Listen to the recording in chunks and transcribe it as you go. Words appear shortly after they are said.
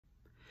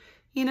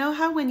You know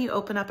how when you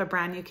open up a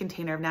brand new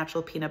container of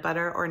natural peanut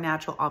butter or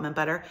natural almond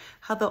butter,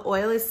 how the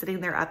oil is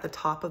sitting there at the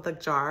top of the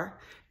jar,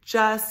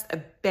 just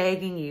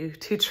begging you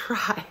to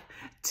try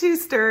to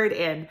stir it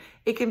in.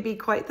 It can be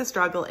quite the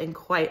struggle and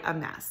quite a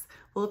mess.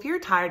 Well, if you're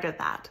tired of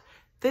that,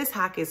 this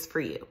hack is for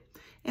you.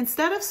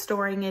 Instead of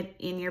storing it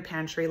in your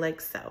pantry like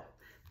so,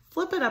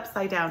 flip it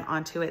upside down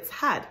onto its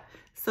head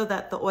so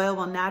that the oil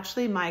will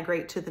naturally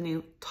migrate to the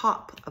new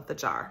top of the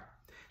jar.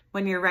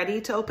 When you're ready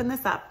to open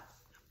this up,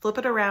 flip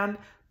it around.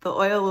 The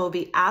oil will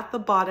be at the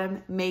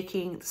bottom,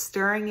 making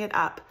stirring it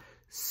up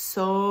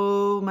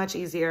so much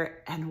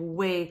easier and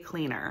way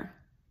cleaner.